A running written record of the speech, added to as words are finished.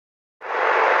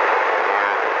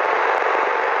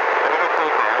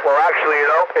Actually, you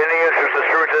know, in the interest of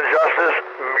truth and justice,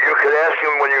 you could ask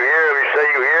him when you hear him. You say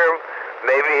you hear him,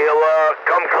 maybe he'll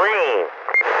come clean.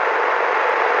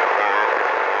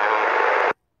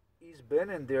 He's been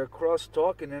in there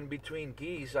cross-talking in between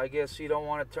keys. I guess he don't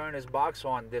want to turn his box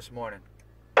on this morning.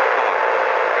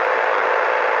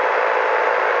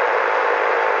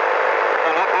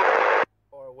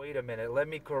 Or wait a minute, let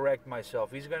me correct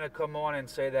myself. He's going to come on and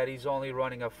say that he's only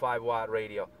running a 5-watt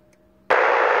radio.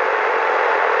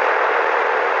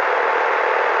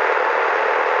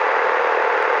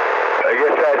 I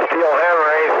guess that steel hammer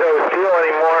ain't so steel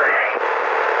anymore.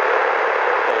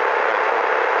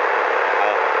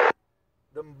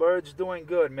 Them birds doing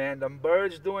good, man. Them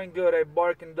birds doing good. Hey,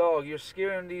 barking dog, you're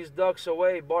scaring these ducks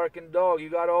away, barking dog. You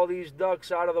got all these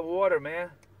ducks out of the water, man.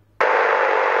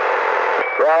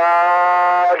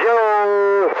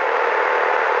 Roger!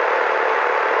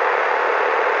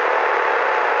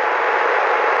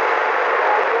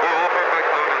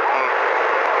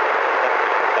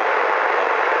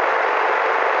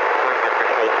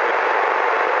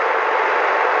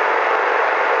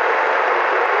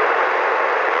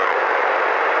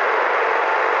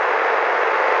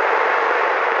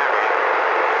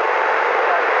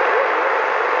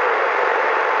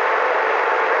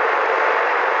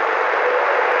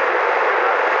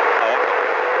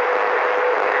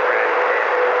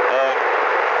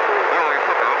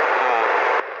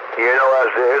 As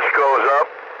the hits goes up,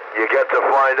 you get to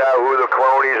find out who the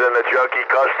cronies and the junkie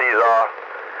custies are.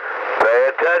 Pay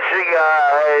attention,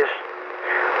 guys.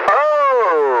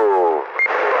 Oh!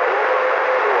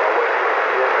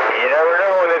 You never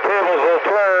know when the tables will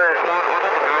turn.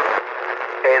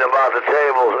 Ain't about the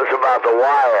tables, it's about the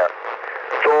wire.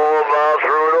 It's all about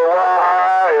through the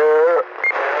wire.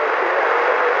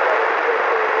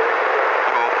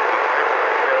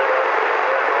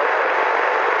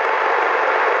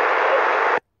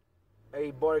 Hey,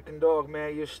 barking dog,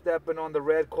 man, you're stepping on the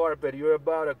red carpet. You're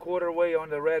about a quarter way on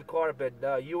the red carpet.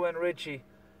 You and Richie,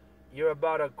 you're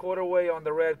about a quarter way on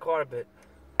the red carpet.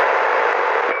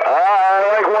 I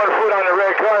like 1 foot on the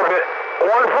red carpet.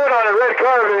 1 foot on the red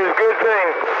carpet is a good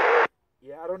thing.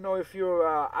 Yeah, I don't know if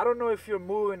you're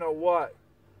moving or what.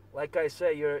 Like I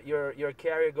say, your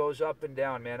carrier goes up and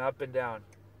down, man, up and down.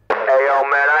 Hey, yo,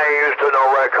 man, I ain't used to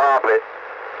no red carpet.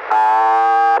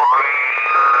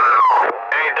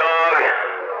 Hey, dog,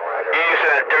 you used to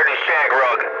that dirty shag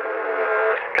rug.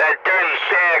 That dirty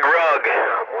shag rug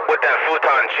with that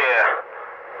futon chair.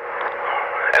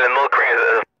 And the milk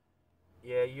crate.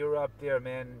 Yeah, you're up there,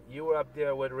 man. You were up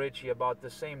there with Richie about the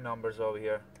same numbers over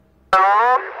here.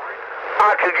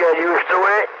 I could get used to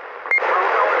it.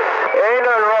 Ain't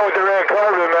nothing wrong with the red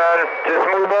carpet, man. Just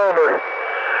move over.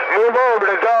 Move over,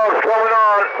 the dog's coming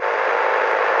on.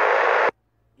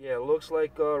 Yeah, it looks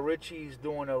like Richie's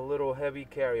doing a little heavy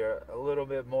carrier, a little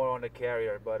bit more on the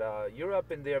carrier, but you're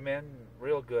up in there, man,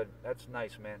 real good. That's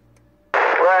nice, man.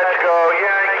 Let's go,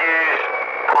 Yankees.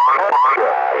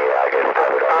 Yeah, I guess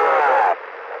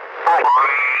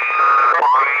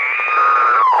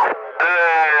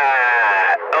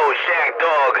oh, Shaq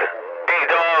dog. Hey,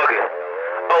 dog.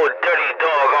 Oh, dirty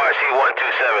dog,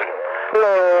 RC127.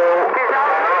 Hello.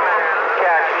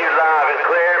 Catching you live and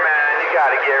clear, man. You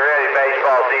got to get ready.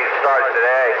 Baseball season starts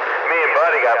today. Me and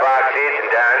Buddy got box seats and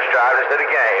Darren's driving us to the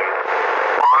game.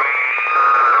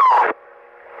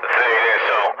 Say it is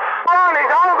so. Oh,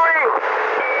 he's hungry.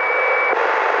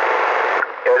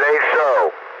 It ain't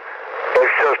so.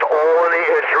 It's just all in the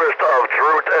interest of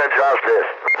truth and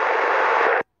justice.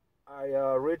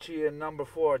 Richie in number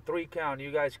 4, 3 count.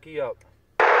 You guys key up.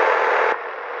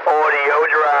 Audio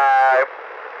drive.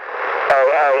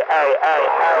 Hey. I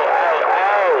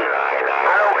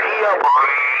don't key up.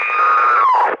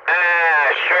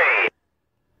 Straight.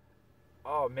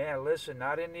 Oh, man, listen,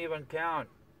 I didn't even count.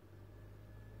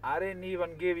 I didn't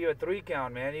even give you a 3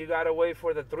 count, man. You got to wait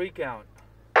for the 3 count.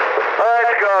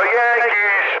 Let's go,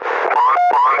 Yankees.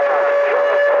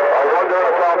 I wonder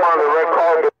if I'm on the red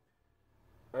carpet.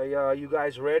 Hey, you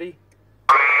guys ready?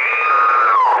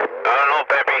 I don't know,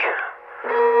 Peppy. I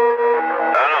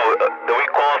don't know. Do we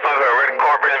qualify for a red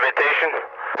carpet invitation?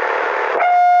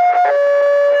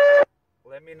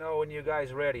 Let me know when you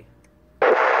guys ready.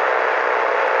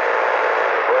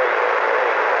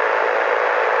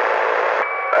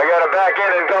 I gotta back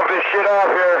in and dump this shit off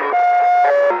here.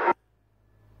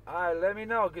 Alright, let me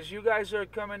know, because you guys are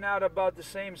coming out about the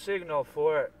same signal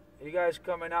for it. You guys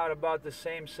coming out about the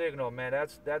same signal, man.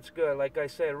 That's good. Like I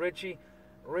said, Richie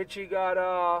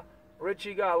got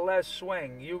less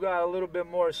swing. You got a little bit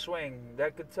more swing.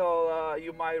 That could tell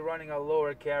you might running a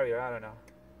lower carrier. I don't know.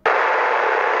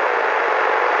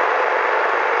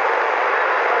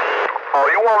 Oh,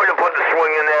 you want me to put the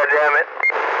swing in there, damn it?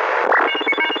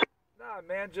 Nah,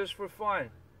 man, just for fun.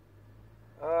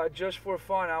 Just for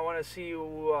fun. I want to see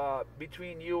you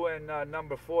between you and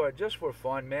number 4. Just for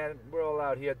fun, man. We're all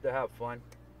out here to have fun.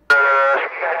 You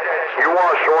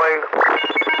want to swing?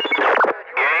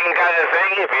 You ain't got the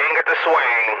thing if you ain't got the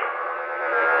swing.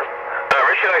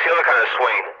 Richie likes the other kind of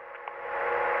swing.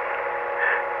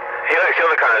 He likes the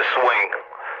other kind of swing.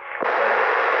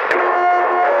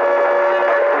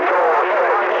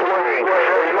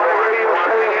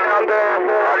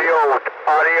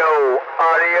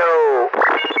 Audio.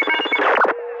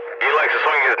 He likes to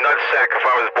swing his nutsack in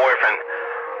front of his boyfriend.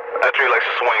 That's where he likes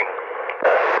to swing.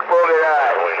 Look at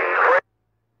that.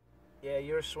 Yeah,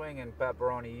 you're swinging,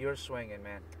 Pepperoni. You're swinging,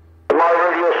 man. My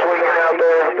radio swinging out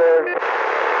there.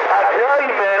 I tell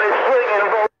you, man,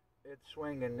 it's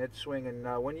swinging. It's swinging.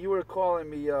 When you were calling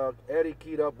me, Eddie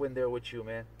keyed up when they're with you,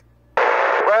 man.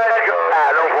 Let's go.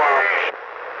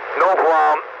 No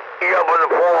problem. He up on the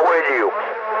phone with you.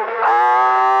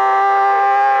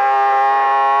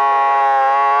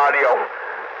 Audio.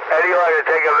 Eddie like to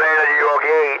take advantage of your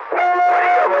gate.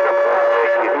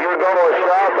 You're going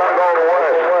south, I'm going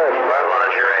west. Right,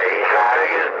 lingerie.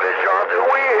 Hiding his bitch on the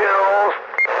wheels.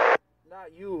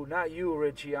 Not you,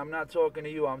 Richie. I'm not talking to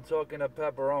you. I'm talking to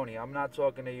Pepperoni. I'm not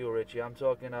talking to you, Richie. I'm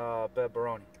talking to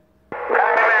Pepperoni.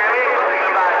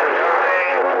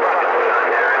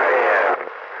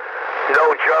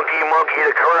 No junkie monkey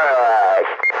to crash.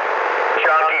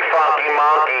 Junkie funky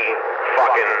monkey.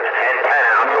 Fucking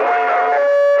antenna out the window.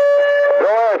 Go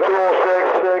ahead,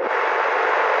 206.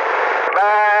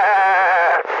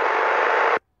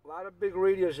 A lot of big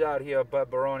radios out here,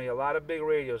 Pepperoni. A lot of big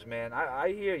radios, man.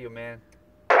 I hear you, man.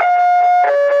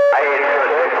 I hear you.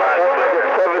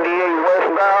 78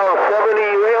 westbound.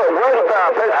 78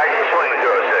 westbound. I just swing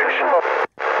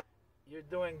 206. You're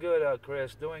doing good,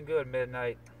 Chris. Doing good,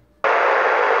 Midnight.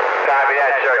 Copy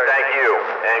that, sir. Thank you.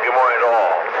 And good morning to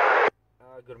all.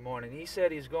 Good morning. He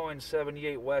said he's going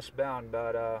 78 westbound,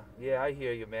 but yeah, I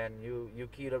hear you, man. You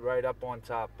keyed it right up on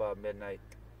top, Midnight.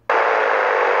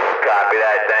 Copy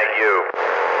that. Thank you.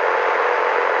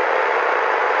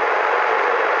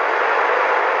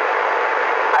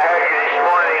 I heard you this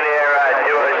morning there,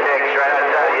 206, right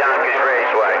outside Yonkers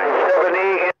Raceway.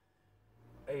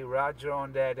 70. Hey, Roger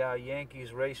on that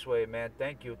Yankees Raceway, man.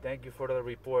 Thank you for the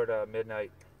report,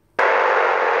 Midnight.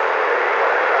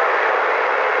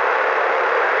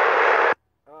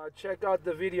 Check out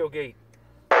the video gate.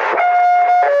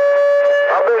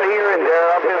 I've been here and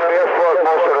there. I've been barefoot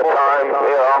most of the time.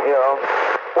 You know.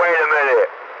 Wait a minute.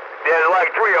 There's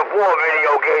like 3 or 4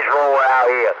 video gates rolling out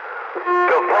here.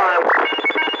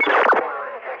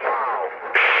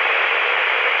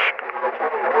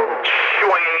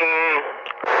 Swing.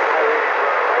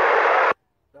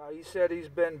 He said he's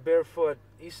been barefoot.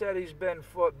 He said he's been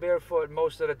barefoot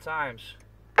most of the times.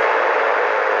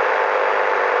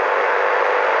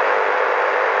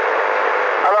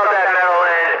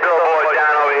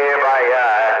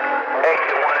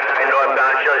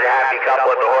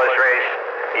 Couple at the horse race.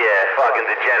 Yeah, fucking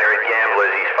degenerate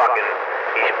gamblers. He's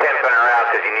pimping her out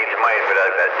because he needs money for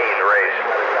that team's race.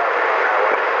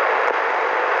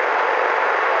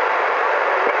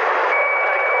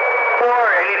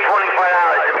 He needs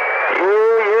 $25.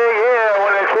 Yeah.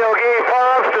 When the tailgate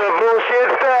pops, the bullshit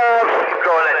stops.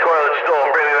 Go in that toilet stall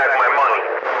and bring me back my money.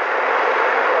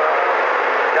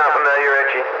 Sound familiar,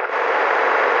 Richie?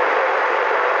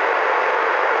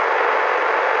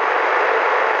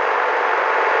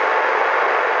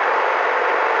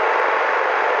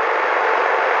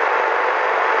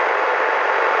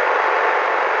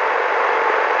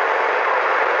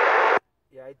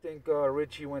 I think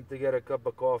Richie went to get a cup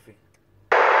of coffee.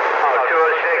 Oh,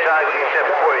 206, I like you said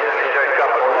before, he's a certain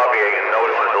cup of coffee and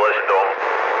nobody wants to listen to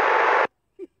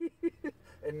him.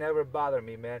 It never bothered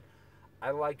me, man.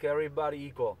 I like everybody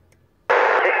equal.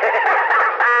 I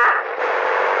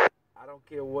don't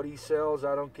care what he sells.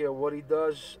 I don't care what he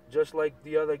does. Just like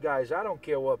the other guys. I don't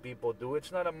care what people do.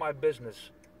 It's none of my business.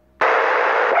 Richie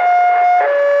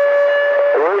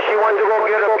went to go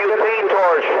get a butane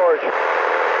torch.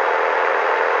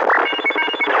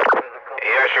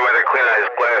 She went to clean out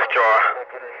his glass jar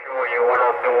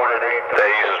that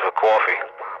he uses for coffee.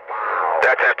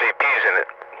 That's after he pees in it.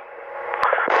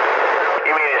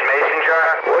 You mean his mason jar?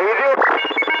 What do you do?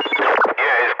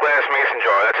 Yeah, his glass mason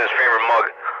jar. That's his favorite mug.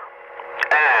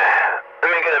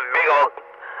 Let me get a big old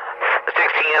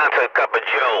 16-ounce cup of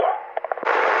Joe.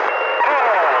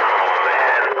 Oh,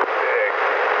 man.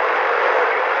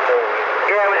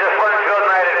 Yeah, it was a fun-filled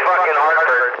night at fucking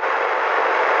Hartford.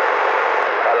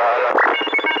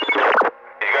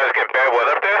 You guys get bad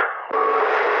weather up there?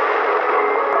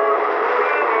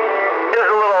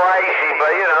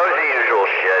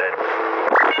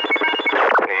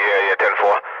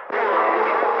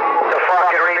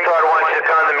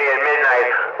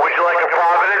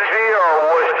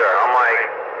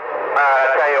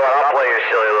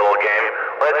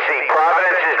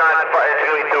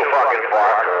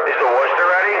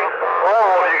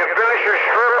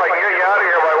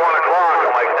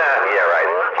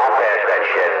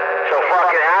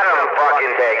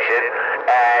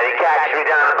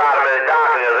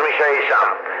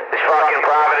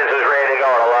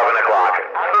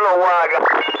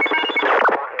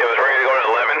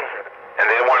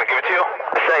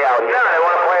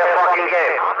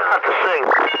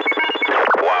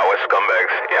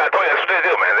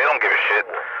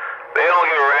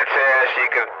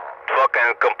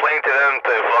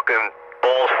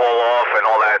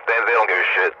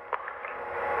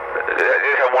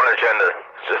 have one agenda.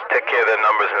 Just take care of their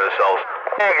numbers and themselves.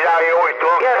 Exactly, you always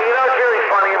talk. Yeah, you know what's really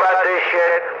funny about this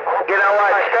shit? You know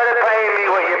what? Instead of paying me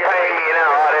what you're paying me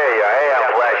now, oh, there you are. Hey, I'm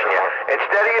flashing you.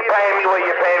 Instead of you paying me what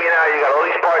you're paying me now, you got all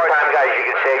these part-time guys you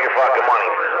can save your fucking money.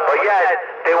 But yet,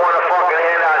 they want to fucking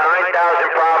hand out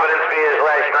 9,000 Providence beers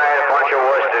last night, a bunch of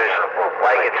Worcesters,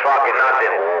 like it's fucking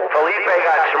nothing. Felipe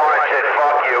got smart and said,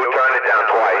 fuck you, turned it down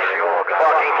twice.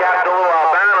 Fucking Captain Lou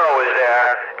Albano was there,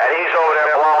 and he's over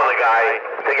there blowing the guy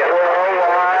to get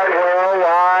worldwide.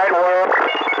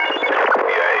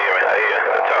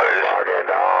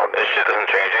 This shit doesn't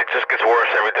change. It just gets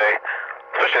worse every day.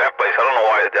 Especially that place. I don't know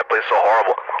why that place is so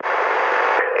horrible.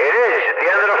 It is. At the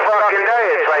end of the fucking day,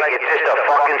 it's like it's just a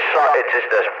fucking it's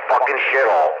just a fucking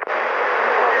shithole.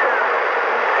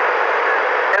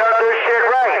 They don't do shit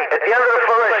right. At the end of the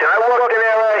listen, I walked in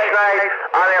there last night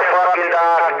on their fucking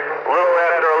dock, a little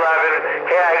after 11.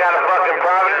 Hey, I got a fucking